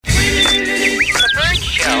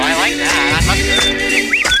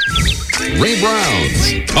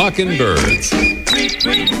Talking Birds.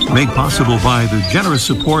 Made possible by the generous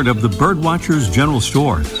support of the Birdwatchers General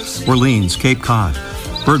Store, Orleans, Cape Cod.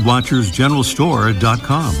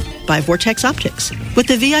 Birdwatchersgeneralstore.com. By Vortex Optics with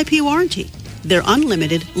the VIP warranty. Their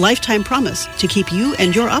unlimited lifetime promise to keep you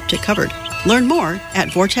and your optic covered. Learn more at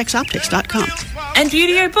vortexoptics.com. And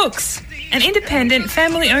Buteo Books, an independent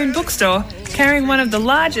family-owned bookstore carrying one of the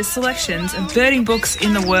largest selections of birding books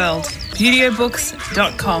in the world.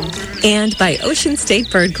 ButeoBooks.com. And by Ocean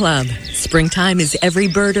State Bird Club. Springtime is every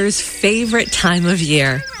birder's favorite time of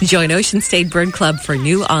year. Join Ocean State Bird Club for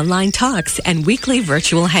new online talks and weekly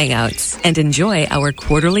virtual hangouts. And enjoy our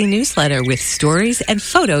quarterly newsletter with stories and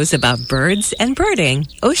photos about birds and birding.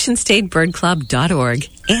 OceanStateBirdClub.org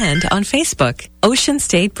and on Facebook, Ocean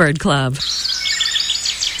State Bird Club.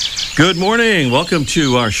 Good morning. Welcome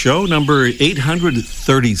to our show number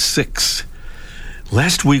 836.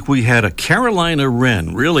 Last week we had a Carolina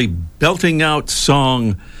wren really belting out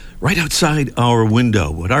song right outside our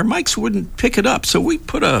window, but our mics wouldn't pick it up, so we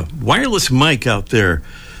put a wireless mic out there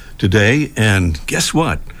today, and guess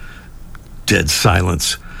what? Dead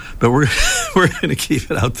silence. But we're going to keep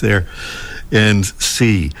it out there and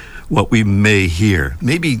see what we may hear.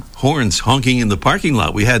 Maybe horns honking in the parking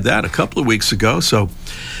lot. We had that a couple of weeks ago, so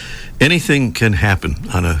anything can happen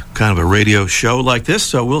on a kind of a radio show like this,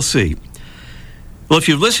 so we'll see. Well, if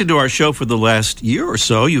you've listened to our show for the last year or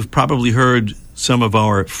so, you've probably heard some of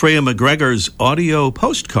our Freya McGregor's audio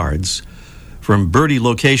postcards from birdie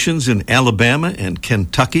locations in Alabama and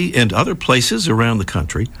Kentucky and other places around the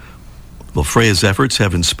country. Well, Freya's efforts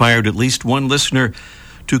have inspired at least one listener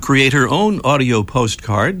to create her own audio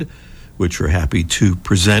postcard, which we're happy to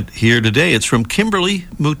present here today. It's from Kimberly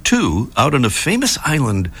Mutu out on a famous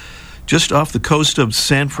island just off the coast of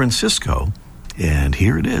San Francisco. And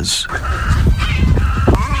here it is.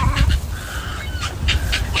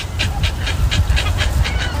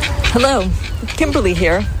 Hello, Kimberly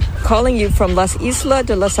here, calling you from Las Islas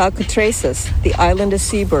de los Alcatraces, the island of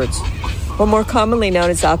seabirds, or more commonly known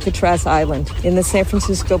as Alcatraz Island, in the San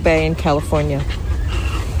Francisco Bay in California.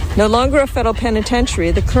 No longer a federal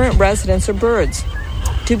penitentiary, the current residents are birds.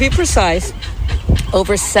 To be precise,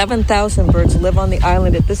 over 7,000 birds live on the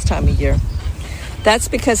island at this time of year. That's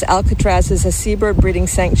because Alcatraz is a seabird breeding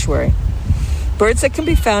sanctuary. Birds that can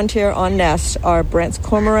be found here on nests are Brent's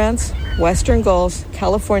cormorants, western gulls,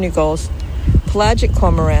 California gulls, pelagic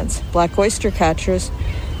cormorants, black oyster catchers,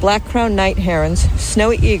 black-crowned night herons,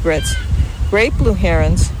 snowy egrets, great blue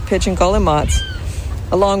herons, pigeon guillemots,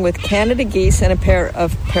 along with Canada geese and a pair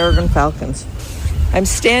of peregrine falcons. I'm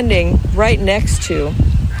standing right next to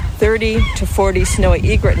 30 to 40 snowy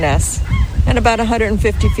egret nests and about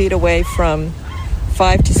 150 feet away from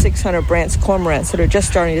 500 to 600 Brandt's cormorants that are just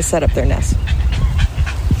starting to set up their nests.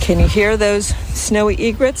 Can you hear those snowy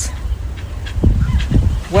egrets?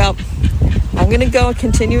 Well, I'm going to go and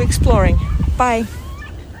continue exploring. Bye.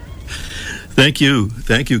 Thank you,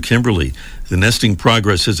 Kimberly. The nesting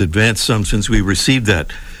progress has advanced some since we received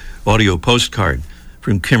that audio postcard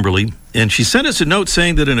from Kimberly. And she sent us a note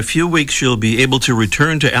saying that in a few weeks she'll be able to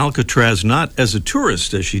return to Alcatraz not as a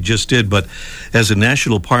tourist, as she just did, but as a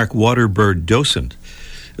National Park water bird docent,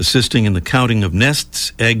 assisting in the counting of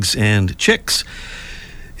nests, eggs, and chicks.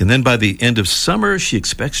 And then by the end of summer, she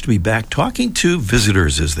expects to be back talking to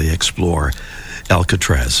visitors as they explore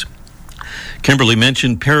Alcatraz. Kimberly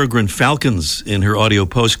mentioned peregrine falcons in her audio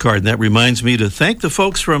postcard, and that reminds me to thank the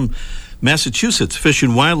folks from Massachusetts Fish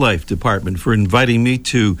and Wildlife Department for inviting me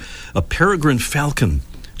to a peregrine falcon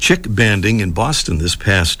chick banding in Boston this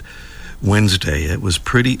past Wednesday. It was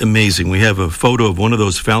pretty amazing. We have a photo of one of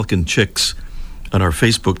those falcon chicks on our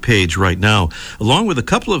Facebook page right now, along with a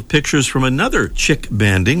couple of pictures from another chick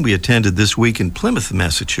banding we attended this week in Plymouth,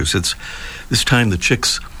 Massachusetts. This time the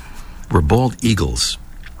chicks were bald eagles.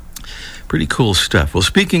 Pretty cool stuff. Well,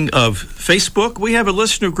 speaking of Facebook, we have a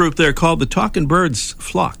listener group there called the Talking Birds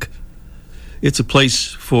Flock. It's a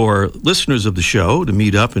place for listeners of the show to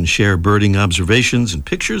meet up and share birding observations and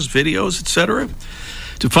pictures, videos, etc.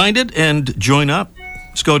 To find it and join up,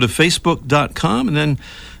 just go to facebook.com and then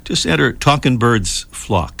just enter Talking Birds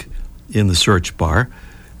Flock in the search bar.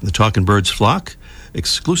 The Talking Birds Flock,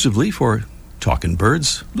 exclusively for Talking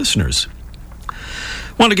Birds listeners.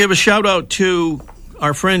 Want to give a shout out to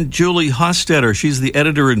our friend Julie Hostetter. She's the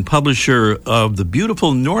editor and publisher of the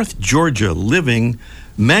beautiful North Georgia Living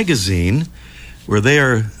magazine, where they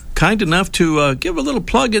are kind enough to give a little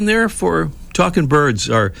plug in there for Talking Birds,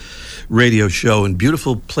 our radio show, and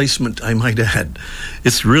beautiful placement, I might add.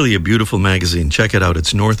 It's really a beautiful magazine. Check it out.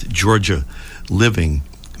 It's North Georgia Living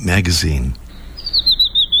magazine.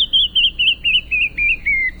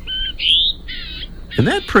 Isn't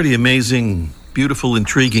that pretty amazing beautiful,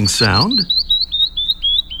 intriguing sound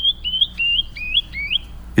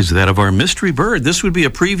is that of our mystery bird. This would be a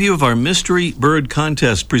preview of our mystery bird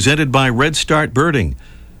contest presented by Red Start Birding.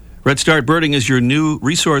 Red Start Birding is your new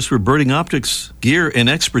resource for birding optics, gear, and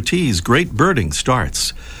expertise. Great birding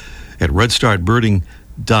starts at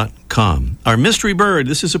redstartbirding.com. Our mystery bird,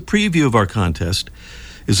 this is a preview of our contest,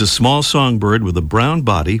 is a small songbird with a brown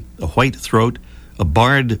body, a white throat, a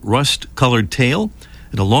barred rust-colored tail,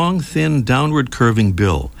 and a long, thin, downward curving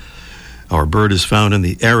bill. Our bird is found in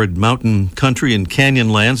the arid mountain country and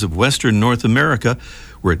canyon lands of western North America,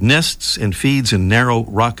 where it nests and feeds in narrow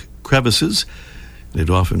rock crevices. It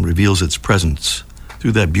often reveals its presence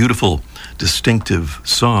through that beautiful, distinctive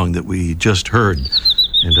song that we just heard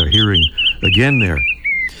and are hearing again there.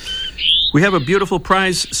 We have a beautiful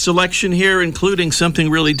prize selection here, including something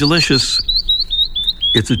really delicious.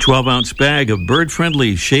 It's a 12-ounce bag of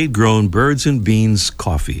bird-friendly, shade-grown Birds and Beans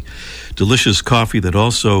coffee. Delicious coffee that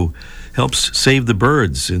also helps save the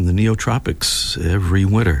birds in the neotropics every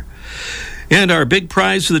winter. And our big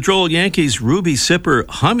prize for the Droll Yankees Ruby Sipper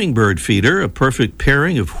Hummingbird Feeder, a perfect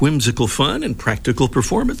pairing of whimsical fun and practical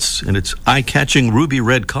performance. And its eye-catching ruby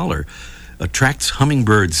red color attracts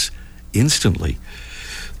hummingbirds instantly.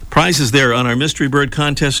 The prize is there on our Mystery Bird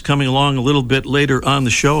contest coming along a little bit later on the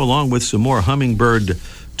show, along with some more hummingbird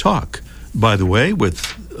talk, by the way,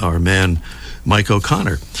 with our man Mike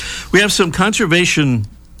O'Connor. We have some conservation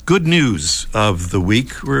good news of the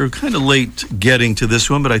week. We're kind of late getting to this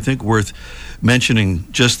one, but I think worth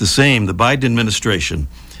mentioning just the same. The Biden administration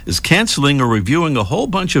is canceling or reviewing a whole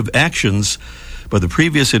bunch of actions by the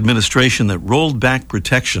previous administration that rolled back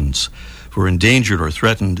protections for endangered or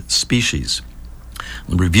threatened species.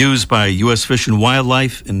 The reviews by U.S. Fish and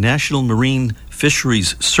Wildlife and National Marine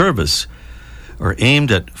Fisheries Service are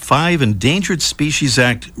aimed at 5 Endangered Species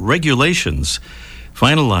Act regulations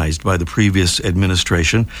finalized by the previous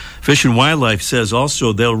administration. Fish and Wildlife says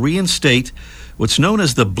also they'll reinstate what's known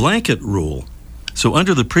as the blanket rule. So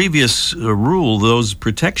under the previous rule, those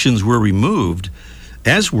protections were removed,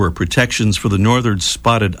 as were protections for the northern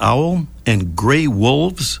spotted owl and gray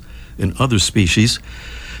wolves and other species.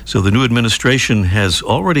 So the new administration has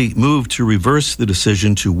already moved to reverse the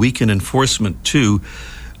decision to weaken enforcement, too,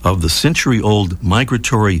 of the century-old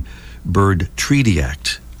Migratory Bird Treaty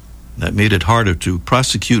Act. That made it harder to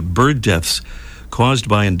prosecute bird deaths caused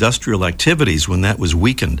by industrial activities when that was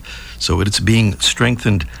weakened. So it's being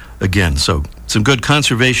strengthened again. So some good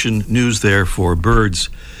conservation news there for birds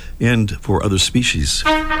and for other species.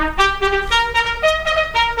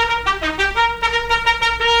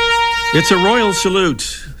 It's a royal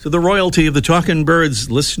salute to the royalty of the Talkin' Birds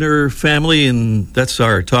listener family, and that's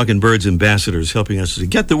our Talkin' Birds ambassadors helping us to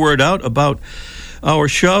get the word out about our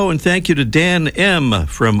show. And thank you to Dan M.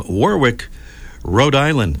 from Warwick, Rhode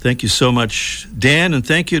Island. Thank you so much, Dan. And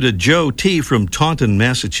thank you to Joe T. from Taunton,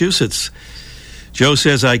 Massachusetts. Joe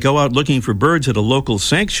says, I go out looking for birds at a local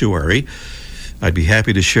sanctuary. I'd be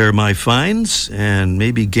happy to share my finds and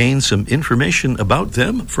maybe gain some information about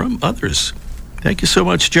them from others. Thank you so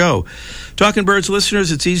much, Joe. Talkin' Birds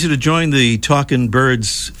listeners, it's easy to join the Talkin'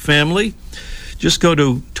 Birds family. Just go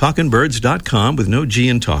to talkinbirds.com with no G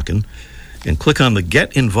in talkin' and click on the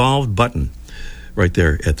Get Involved button right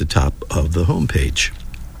there at the top of the homepage.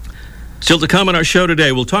 Still to come on our show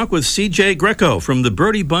today, we'll talk with C.J. Greco from the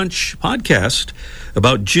Birdie Bunch podcast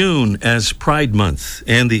about June as Pride Month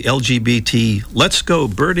and the LGBT Let's Go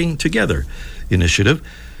Birding Together initiative.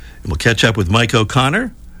 And we'll catch up with Mike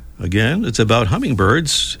O'Connor. Again, it's about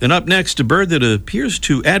hummingbirds. And up next, a bird that appears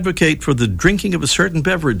to advocate for the drinking of a certain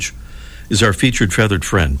beverage is our featured feathered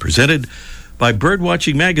friend, presented by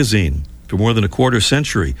Birdwatching Magazine. For more than a quarter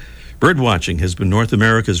century, Birdwatching has been North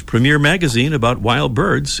America's premier magazine about wild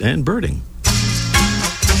birds and birding.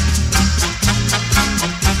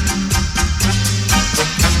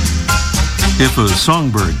 If a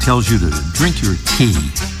songbird tells you to drink your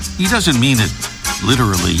tea, he doesn't mean it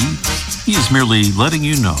literally. He is merely letting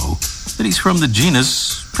you know that he's from the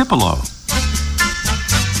genus Pipolo.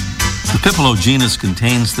 The Pipolo genus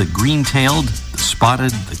contains the green-tailed, the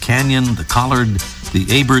spotted, the canyon, the collared, the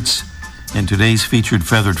aberts, and today's featured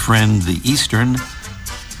feathered friend, the eastern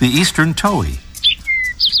towhee.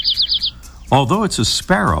 Although it's a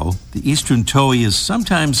sparrow, the eastern towhee is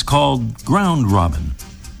sometimes called ground robin.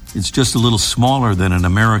 It's just a little smaller than an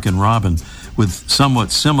American robin, with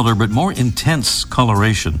somewhat similar but more intense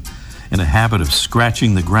coloration and a habit of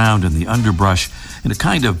scratching the ground in the underbrush in a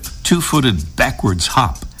kind of two-footed backwards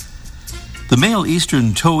hop. The male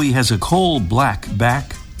eastern towhee has a coal black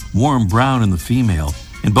back, warm brown in the female,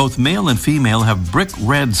 and both male and female have brick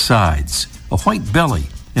red sides, a white belly,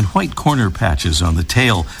 and white corner patches on the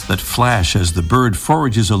tail that flash as the bird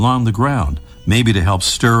forages along the ground, maybe to help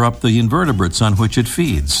stir up the invertebrates on which it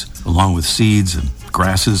feeds, along with seeds and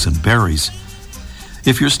grasses and berries.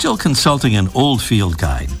 If you're still consulting an old field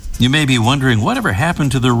guide, you may be wondering whatever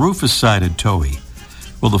happened to the rufous-sided towhee.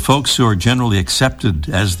 Well, the folks who are generally accepted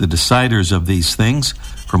as the deciders of these things,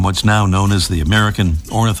 from what's now known as the American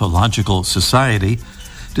Ornithological Society,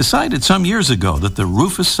 decided some years ago that the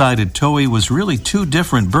rufous-sided towhee was really two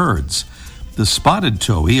different birds: the spotted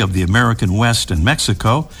towhee of the American West and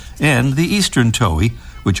Mexico, and the eastern towhee,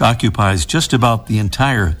 which occupies just about the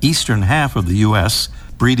entire eastern half of the U.S.,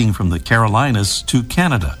 breeding from the Carolinas to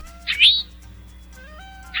Canada.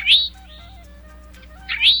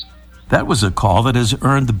 That was a call that has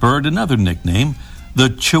earned the bird another nickname, the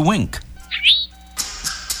chewink.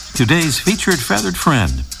 Today's featured feathered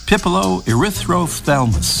friend, Pipilo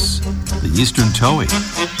erythrophthalmus, the eastern towhee.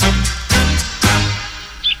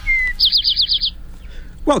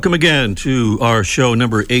 Welcome again to our show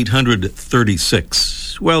number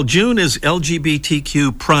 836. Well, June is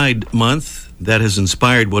LGBTQ Pride Month. That has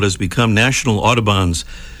inspired what has become National Audubon's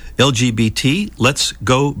LGBT Let's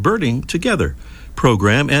Go Birding Together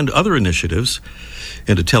program and other initiatives.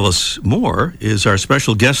 And to tell us more is our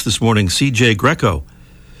special guest this morning, C.J. Greco.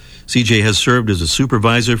 C.J. has served as a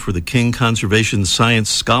supervisor for the King Conservation Science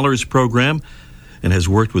Scholars Program and has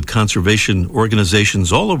worked with conservation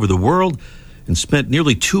organizations all over the world and spent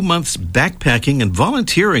nearly 2 months backpacking and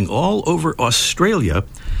volunteering all over Australia.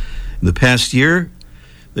 In the past year,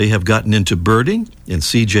 they have gotten into birding, and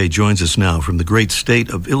C.J. joins us now from the great state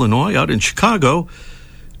of Illinois out in Chicago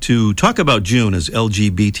to talk about June as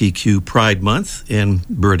LGBTQ Pride Month and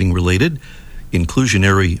birding-related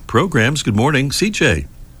inclusionary programs. Good morning, C.J.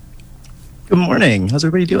 Good morning. How's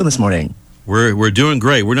everybody doing this morning? We're doing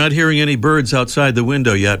great. We're not hearing any birds outside the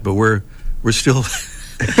window yet, but we're still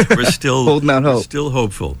we're still holding out hope. Still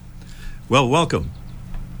hopeful. Well, welcome.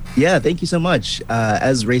 Yeah, thank you so much.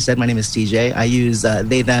 As Ray said, my name is CJ. I use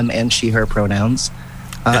they, them, and she, her pronouns.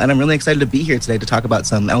 And I'm really excited to be here today to talk about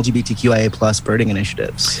some LGBTQIA plus birding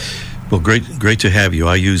initiatives. Well, great to have you.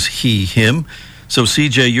 I use he, him. So,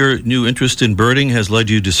 CJ, your new interest in birding has led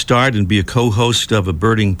you to start and be a co-host of a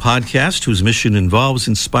birding podcast whose mission involves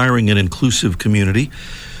inspiring an inclusive community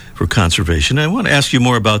for conservation. I want to ask you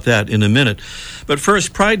more about that in a minute. But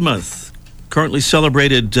first, Pride Month, currently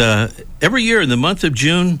celebrated every year in the month of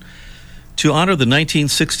June to honor the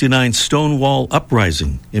 1969 Stonewall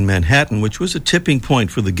Uprising in Manhattan, which was a tipping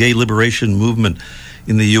point for the gay liberation movement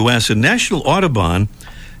in the U.S. And National Audubon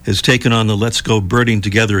has taken on the Let's Go Birding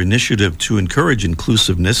Together initiative to encourage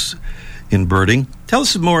inclusiveness in birding. Tell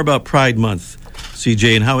us more about Pride Month,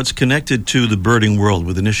 CJ, and how it's connected to the birding world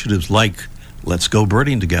with initiatives like Let's Go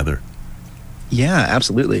Birding Together. Yeah,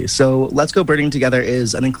 absolutely. So Let's Go Birding Together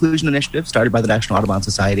is an inclusion initiative started by the National Audubon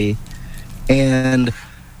Society. And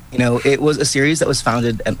it was a series that was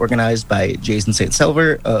founded and organized by Jason St.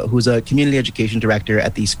 Silver, who's a community education director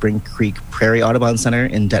at the Spring Creek Prairie Audubon Center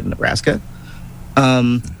in Denton, Nebraska.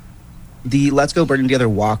 The Let's Go Birding Together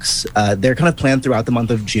walks, they're kind of planned throughout the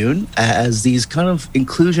month of June as these kind of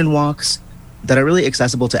inclusion walks that are really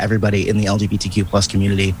accessible to everybody in the LGBTQ plus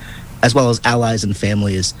community, as well as allies and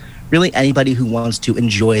families. Really anybody who wants to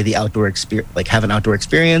enjoy the outdoor experience, like have an outdoor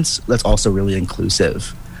experience that's also really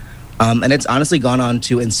inclusive. And it's honestly gone on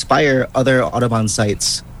to inspire other Audubon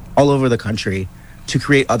sites all over the country to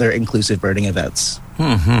create other inclusive birding events.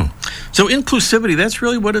 Mm-hmm. So inclusivity, that's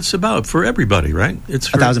really what it's about for everybody, right? It's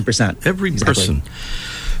for 1,000%. Every person.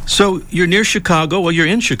 So you're near Chicago. Well, you're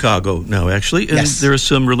in Chicago now, actually. And yes. There are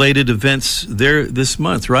some related events there this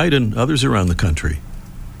month, right? And others around the country.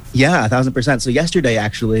 Yeah, 1,000%. So yesterday,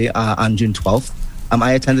 actually, on June 12th,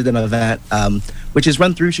 I attended an event which is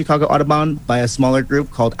run through Chicago Audubon by a smaller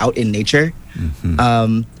group called Out in Nature. Mm-hmm.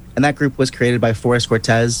 And that group was created by Forrest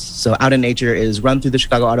Cortez. So Out in Nature is run through the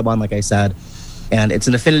Chicago Audubon, like I said. And it's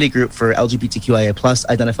an affinity group for LGBTQIA plus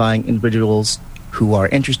identifying individuals who are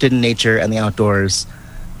interested in nature and the outdoors.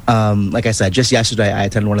 Like I said, just yesterday, I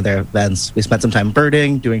attended one of their events. We spent some time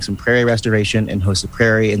birding, doing some prairie restoration in Hosa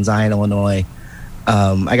Prairie in Zion, Illinois.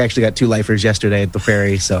 I actually got 2 lifers yesterday at the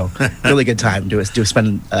prairie, so really good time to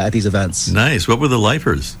spend at these events. Nice. What were the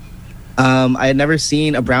lifers? I had never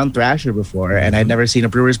seen a brown thrasher before, and I'd never seen a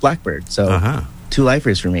brewer's blackbird. So 2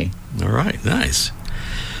 lifers for me. All right. Nice.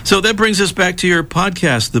 So that brings us back to your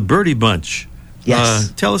podcast, The Birdie Bunch.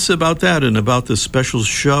 Yes. Tell us about that and about the special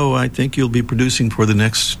show I think you'll be producing for the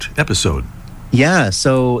next episode. Yeah,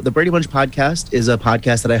 so the Birdie Bunch podcast is a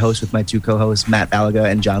podcast that I host with my 2 co-hosts, Matt Balaga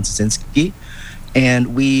and John Sosinski.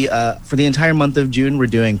 And we, for the entire month of June, we're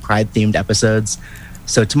doing Pride-themed episodes.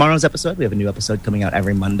 So tomorrow's episode, we have a new episode coming out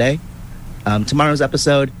every Monday. Tomorrow's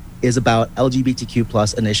episode is about LGBTQ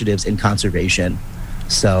plus initiatives in conservation.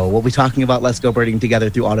 So we'll be talking about Let's Go Birding Together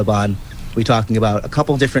through Audubon. We'll be talking about a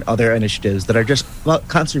couple different other initiatives that are just about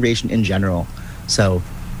conservation in general. So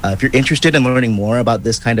if you're interested in learning more about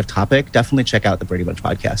this kind of topic, definitely check out the Birdie Bunch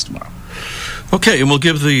podcast tomorrow. Okay, and we'll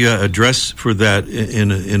give the address for that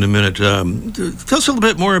in a minute. Tell us a little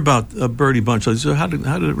bit more about Birdie Bunch. So how did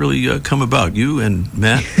it really come about? You and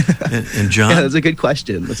Matt and John? Yeah, that's a good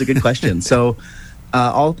question. So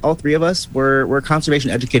all three of us were conservation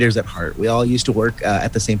educators at heart. We all used to work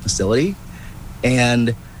at the same facility.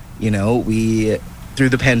 And, we, through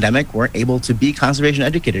the pandemic, weren't able to be conservation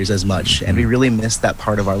educators as much. And we really missed that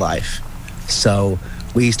part of our life. So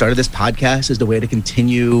we started this podcast as a way to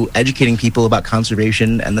continue educating people about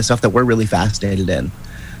conservation and the stuff that we're really fascinated in.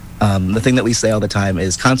 The thing that we say all the time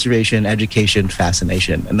is conservation, education,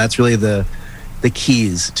 fascination. And that's really the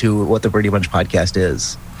keys to what the Birdie Bunch podcast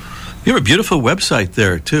is. You have a beautiful website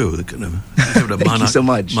there, too. Thank you so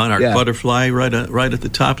much. Monarch butterfly right at the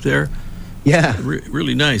top there. Yeah.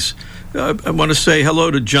 Really nice. I want to say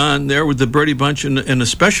hello to John there with the Birdie Bunch, and a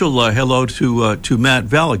special hello to Matt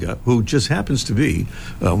Valaga, who just happens to be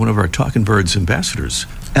one of our Talking Birds ambassadors.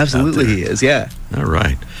 Absolutely, he is, yeah. All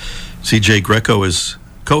right. CJ Greco is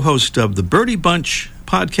co-host of the Birdie Bunch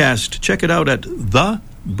podcast. Check it out at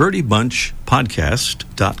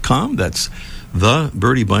thebirdybunchpodcast.com. That's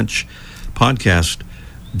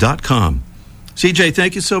thebirdybunchpodcast.com. CJ,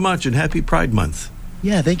 thank you so much, and happy Pride Month.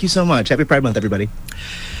 Yeah, thank you so much. Happy Pride Month, everybody.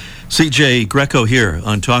 CJ Greco here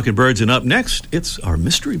on Talking Birds, and up next, it's our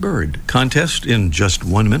Mystery Bird contest in just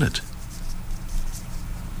 1 minute.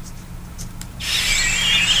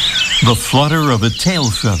 The flutter of a tail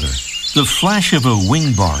feather, the flash of a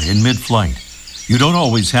wing bar in mid-flight. You don't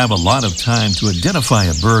always have a lot of time to identify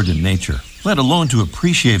a bird in nature, let alone to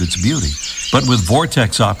appreciate its beauty. But with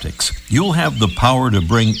Vortex Optics, you'll have the power to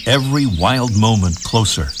bring every wild moment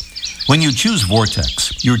closer. When you choose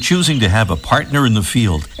Vortex, you're choosing to have a partner in the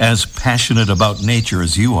field as passionate about nature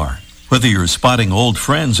as you are. Whether you're spotting old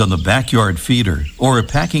friends on the backyard feeder or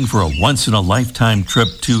packing for a once-in-a-lifetime trip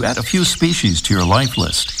to add a few species to your life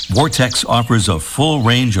list, Vortex offers a full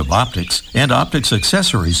range of optics and optics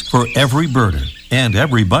accessories for every birder and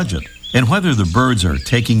every budget. And whether the birds are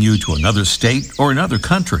taking you to another state or another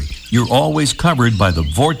country, you're always covered by the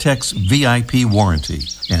Vortex VIP warranty,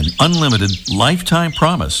 an unlimited lifetime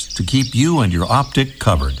promise to keep you and your optic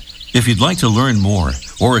covered. If you'd like to learn more,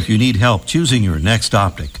 or if you need help choosing your next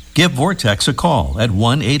optic, give Vortex a call at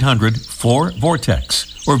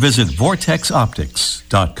 1-800-4VORTEX or visit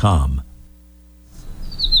vortexoptics.com.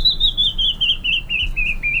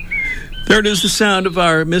 There it is, the sound of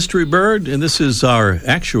our mystery bird, and this is our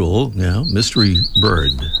actual mystery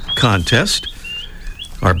bird contest.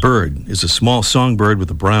 Our bird is a small songbird with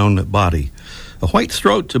a brown body, a white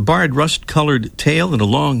throat, a barred rust-colored tail, and a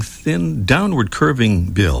long, thin, downward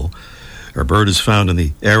curving bill. Our bird is found in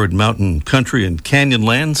the arid mountain country and canyon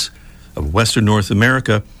lands of western North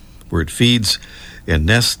America, where it feeds and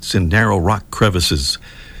nests in narrow rock crevices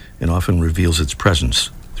and often reveals its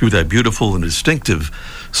presence through that beautiful and distinctive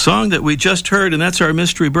song that we just heard, and that's our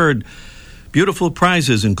mystery bird. Beautiful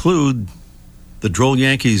prizes include the Droll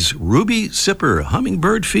Yankees Ruby Sipper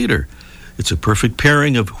Hummingbird Feeder. It's a perfect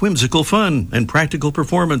pairing of whimsical fun and practical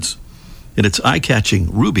performance, and its eye-catching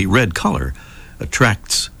ruby red color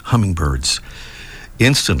attracts hummingbirds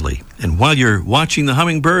instantly. And while you're watching the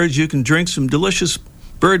hummingbirds, you can drink some delicious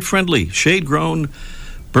bird-friendly, shade-grown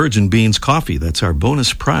Birds and Beans coffee. That's our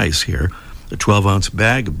bonus prize here. A 12-ounce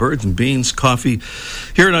bag of Birds and Beans coffee.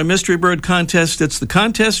 Here at our Mystery Bird contest, it's the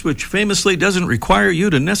contest which famously doesn't require you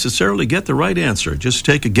to necessarily get the right answer. Just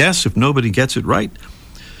take a guess. If nobody gets it right,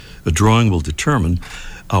 a drawing will determine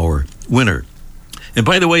our winner. And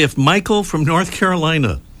by the way, if Michael from North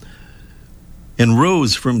Carolina and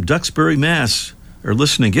Rose from Duxbury, Mass. are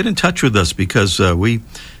listening, get in touch with us, because we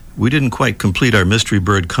didn't quite complete our Mystery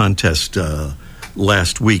Bird contest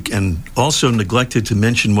last week, and also neglected to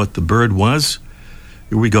mention what the bird was.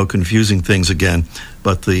 Here we go, confusing things again.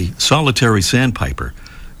 But the solitary sandpiper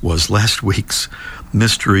was last week's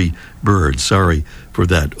mystery bird. Sorry for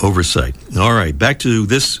that oversight. All right, back to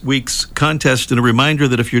this week's contest, and a reminder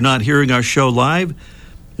that if you're not hearing our show live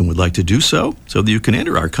and would like to do so that you can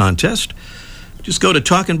enter our contest, just go to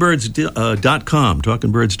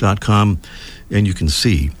talkingbirds.com, and you can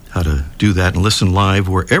see how to do that and listen live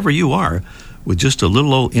wherever you are, with just a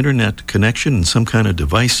little old internet connection and some kind of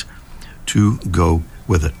device to go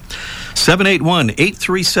with it.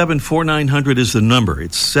 781-837-4900 is the number.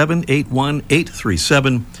 It's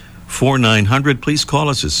 781-837-4900. 4900. Please call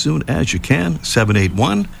us as soon as you can,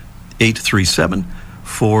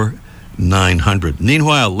 781-837-4900.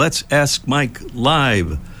 Meanwhile, let's Ask Mike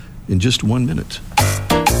live in just 1 minute.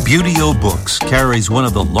 Buteo Books carries one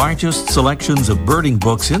of the largest selections of birding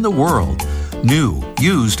books in the world. New,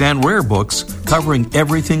 used, and rare books covering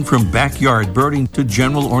everything from backyard birding to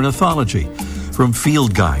general ornithology, from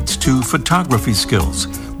field guides to photography skills,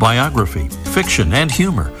 biography, fiction, and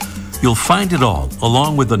humor. You'll find it all,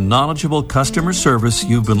 along with the knowledgeable customer service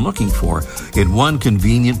you've been looking for, in one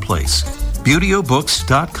convenient place.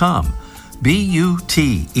 ButeoBooks.com.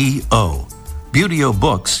 B-U-T-E-O.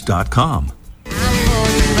 ButeoBooks.com.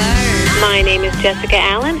 My name is Jessica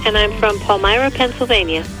Allen, and I'm from Palmyra,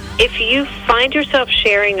 Pennsylvania. If you find yourself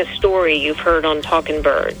sharing a story you've heard on Talkin'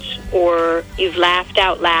 Birds, or you've laughed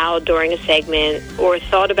out loud during a segment, or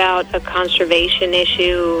thought about a conservation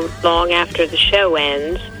issue long after the show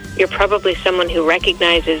ends, you're probably someone who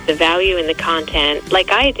recognizes the value in the content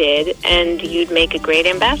like I did, and you'd make a great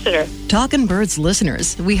ambassador. Talkin' Birds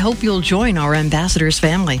listeners, we hope you'll join our ambassadors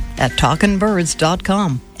family at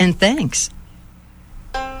talkinbirds.com. And thanks.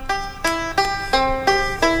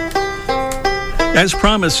 As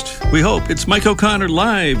promised, we hope, it's Mike O'Connor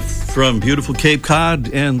live from beautiful Cape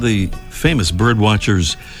Cod and the famous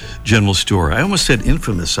Birdwatchers General Store. I almost said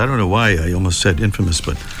infamous. I don't know why I almost said infamous,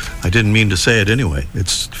 but I didn't mean to say it anyway.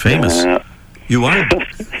 It's famous. You are?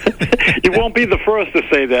 You won't be the first to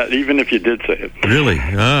say that, even if you did say it. Really?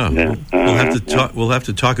 We'll have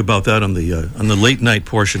to talk about that on the late night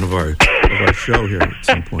portion of our show here at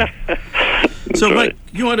some point. So, Mike,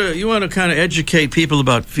 you want to kind of educate people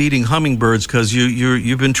about feeding hummingbirds, because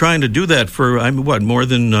you've been trying to do that for more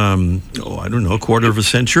than a quarter of a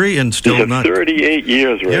century, and still not 38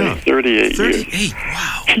 years, right? Yeah. 38 years.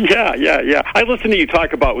 Wow. Yeah. I listen to you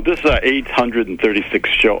talk about this 836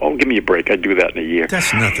 show. Oh, give me a break. I do that in a year.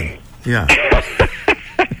 That's nothing. Yeah.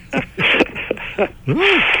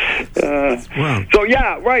 Wow. So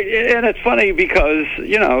yeah, right, and it's funny because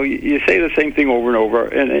you say the same thing over and over,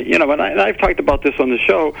 and and I've talked about this on the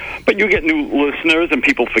show, but you get new listeners and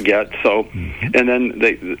people forget. So, and then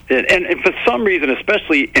and for some reason,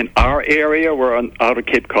 especially in our area, we're out of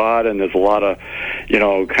Cape Cod, and there's a lot of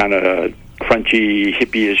kind of crunchy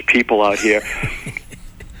hippie-ish people out here,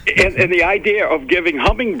 and the idea of giving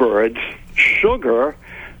hummingbirds sugar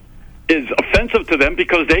is offensive to them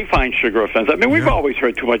because they find sugar offensive. I mean, we've always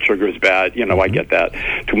heard too much sugar is bad. I get that.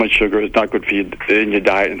 Too much sugar is not good for you in your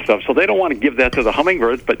diet and stuff. So they don't want to give that to the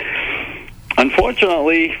hummingbirds, but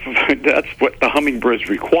unfortunately, that's what the hummingbirds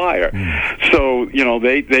require. So,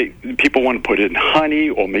 people want to put in honey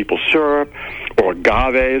or maple syrup, or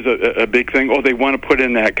agave is a big thing, or they want to put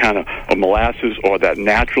in that kind of molasses or that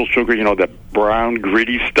natural sugar, that brown,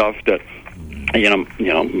 gritty stuff that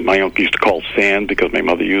my uncle used to call sand because my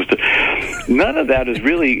mother used it. None of that is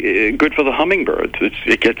really good for the hummingbirds.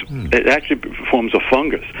 It actually forms a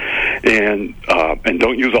fungus, and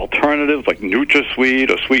don't use alternatives like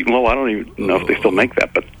NutraSweet or Sweet and Low. I don't even know if they still make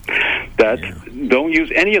that, but don't use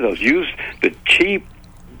any of those. Use the cheap,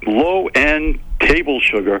 low-end table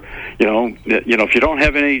sugar. If you don't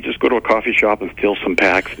have any, just go to a coffee shop and steal some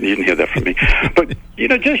packs. You didn't hear that from me. But,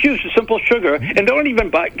 just use simple sugar, and don't even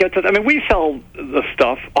get to... I mean, we sell the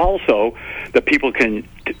stuff also that people can,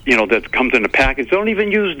 that comes in a package. Don't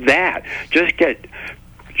even use that. Just get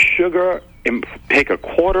sugar and take a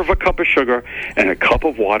quarter of a cup of sugar and a cup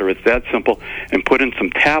of water. It's that simple. And put in some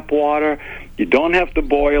tap water. You don't have to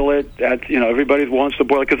boil it. That's, everybody wants to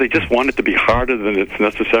boil it because they just want it to be harder than it's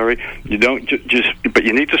necessary. You don't but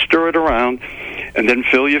you need to stir it around, and then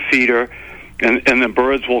fill your feeder, and the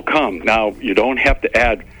birds will come. Now, you don't have to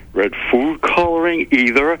add red food coloring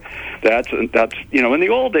either. That's in the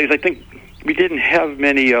old days, I think we didn't have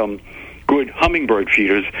many good hummingbird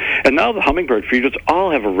feeders, and now the hummingbird feeders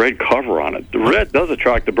all have a red cover on it. The red does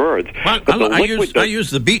attract the birds. Well, I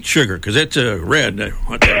use the beet sugar because it's red. I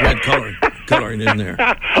want that red coloring in there.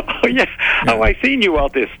 Oh yeah. Oh, I seen you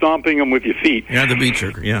out there stomping them with your feet. Yeah, the beet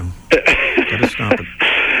sugar. Yeah, gotta stomp it.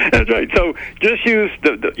 That's right. So just use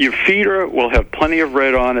your feeder will have plenty of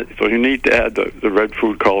red on it, so you need to add the red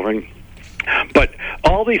food coloring. But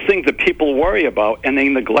all these things that people worry about, and they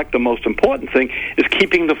neglect the most important thing, is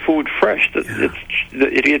keeping the food fresh.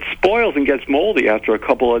 It spoils and gets moldy after a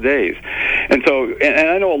couple of days. And so, and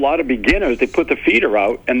I know a lot of beginners, they put the feeder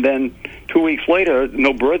out, and then 2 weeks later,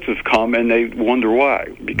 no birds have come, and they wonder why.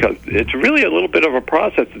 Because it's really a little bit of a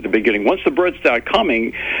process at the beginning. Once the birds start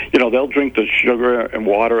coming, they'll drink the sugar and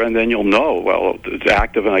water, and then you'll know, well, it's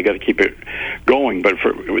active, and I got to keep it going. But if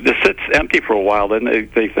it sits empty for a while, then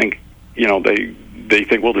they think, they they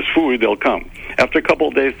think, well, there's food, they'll come. After a couple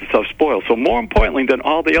of days, the stuff spoils. So more importantly than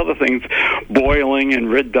all the other things, boiling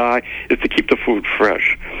and red dye, is to keep the food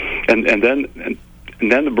fresh. And then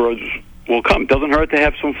the birds will come. Doesn't hurt to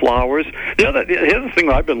have some flowers. The other thing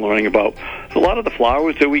that I've been learning about, a lot of the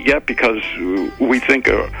flowers that we get because we think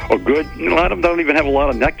are good, a lot of them don't even have a lot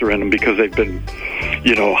of nectar in them because they've been,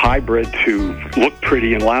 hybrid to look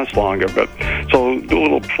pretty and last longer. But so do a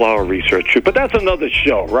little flower research too. But that's another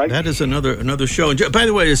show, right? That is another show. And by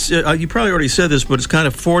the way, you probably already said this, but it's kind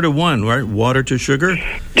of 4-to-1, right? Water to sugar.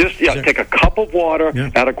 Just take a cup of water,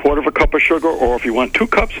 add a quarter of a cup of sugar, or if you want 2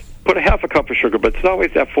 cups, put a half a cup of sugar. But it's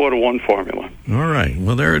always that 4-to-1 formula. All right.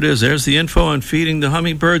 Well, there it is. There's the info on feeding the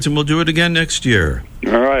hummingbirds, and we'll do it again next year.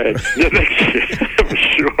 All right. Next year, for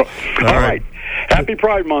sure. All right. Happy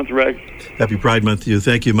Pride Month, Ray. Happy Pride Month to you.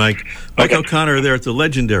 Thank you, Mike. Mike O'Connor there at the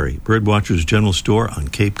legendary Birdwatchers General Store on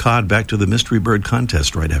Cape Cod. Back to the Mystery Bird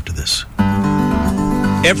Contest right after this.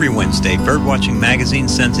 Every Wednesday, Birdwatching Magazine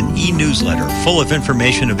sends an e-newsletter full of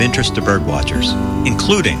information of interest to birdwatchers,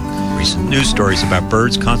 including recent news stories about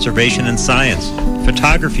birds, conservation, and science,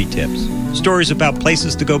 photography tips, stories about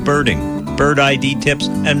places to go birding, bird ID tips,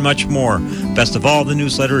 and much more. Best of all, the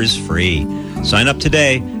newsletter is free. Sign up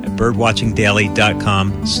today at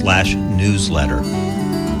birdwatchingdaily.com/newsletter.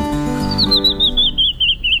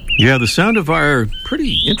 Yeah, the sound of our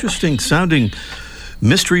pretty interesting sounding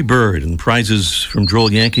mystery bird, and prizes from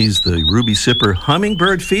Droll Yankees, the Ruby Sipper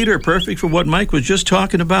Hummingbird Feeder, perfect for what Mike was just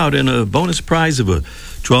talking about, and a bonus prize of a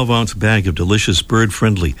 12-ounce bag of delicious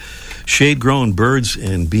bird-friendly shade-grown birds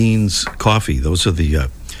and beans coffee. Those are the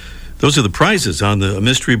prizes on the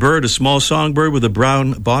mystery bird: a small songbird with a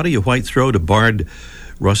brown body, a white throat, a barred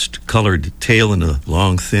rust-colored tail, and a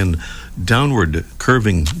long, thin, downward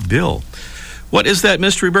curving bill. What is that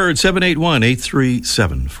mystery bird?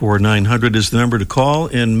 781-837-4900 is the number to call.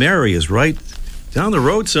 And Mary is right down the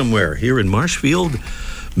road somewhere here in Marshfield,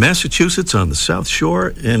 Massachusetts, on the South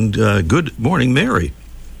Shore. And good morning, Mary.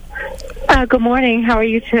 Good morning. How are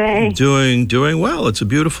you today? Doing well. It's a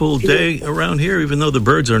beautiful day around here, even though the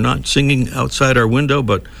birds are not singing outside our window.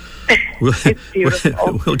 But it's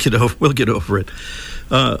beautiful. we'll get over it.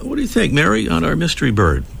 What do you think, Mary, on our mystery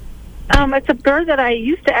bird? It's a bird that I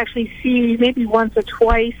used to actually see maybe once or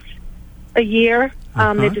twice a year.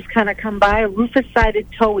 They just kind of come by. A rufous-sided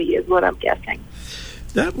towhee is what I'm guessing.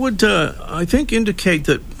 That would, I think, indicate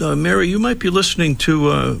that, Mary, you might be listening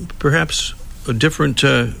to perhaps a different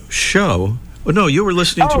show. Oh, no, you were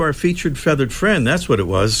listening to our featured feathered friend. That's what it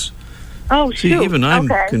was. Oh, See, even I'm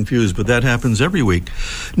confused, but that happens every week.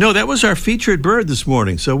 No, that was our featured bird this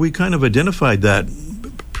morning, so we kind of identified that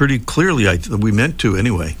pretty clearly. We meant to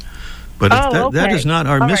anyway. But that is not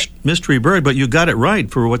our mystery bird, but you got it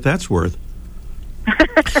right for what that's worth.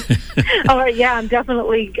 Yeah, I'm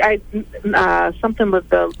definitely something with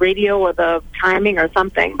the radio or the timing or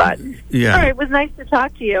something. But yeah, all right, it was nice to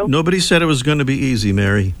talk to you. Nobody said it was going to be easy,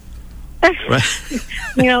 Mary.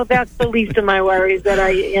 That's the least of my worries, that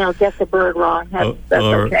I get the bird wrong. That's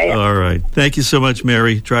okay. All right. Thank you so much,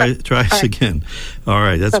 Mary. Try us again. All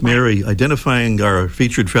right. That's Bye-bye. Mary identifying our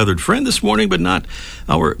featured feathered friend this morning, but not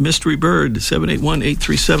our mystery bird.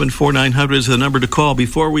 781-837-4900 is the number to call.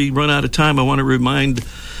 Before we run out of time, I want to remind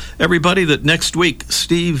everybody that next week,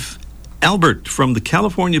 Steve Albert from the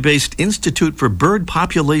California-based Institute for Bird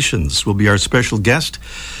Populations will be our special guest.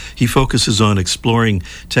 He focuses on exploring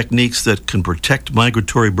techniques that can protect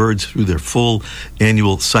migratory birds through their full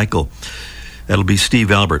annual cycle. That'll be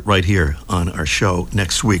Steve Albert right here on our show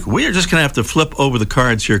next week. We are just going to have to flip over the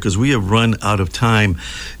cards here because we have run out of time.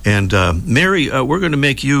 And Mary, we're going to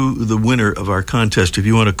make you the winner of our contest if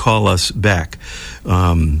you want to call us back,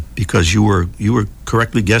 because you were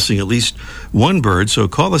correctly guessing at least one bird. So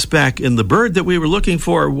call us back. And the bird that we were looking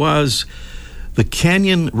for was the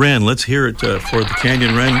Canyon Wren. Let's hear it for the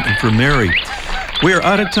Canyon Wren and for Mary. We are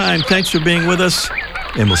out of time. Thanks for being with us,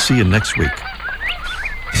 and we'll see you next week.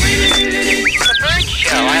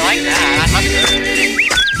 I like that.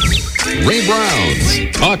 Ray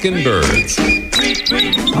Brown's Talkin' Birds.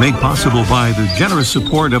 Made possible by the generous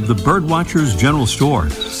support of the Birdwatchers General Store,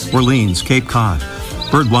 Orleans, Cape Cod.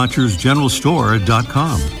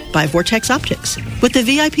 Birdwatchersgeneralstore.com. By Vortex Optics with the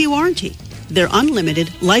VIP warranty. Their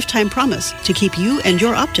unlimited lifetime promise to keep you and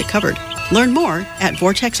your optic covered. Learn more at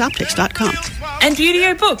vortexoptics.com. And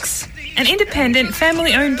Buteo Books, an independent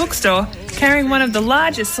family-owned bookstore carrying one of the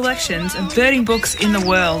largest selections of birding books in the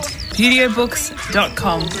world.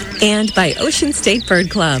 Beautyobooks.com. And by Ocean State Bird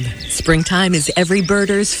Club. Springtime is every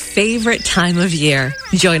birder's favorite time of year.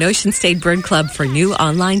 Join Ocean State Bird Club for new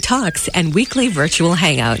online talks and weekly virtual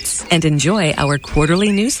hangouts. And enjoy our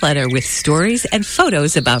quarterly newsletter with stories and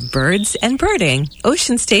photos about birds and birding.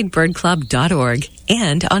 OceanStateBirdClub.org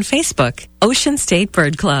and on Facebook. Ocean State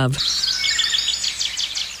Bird Club.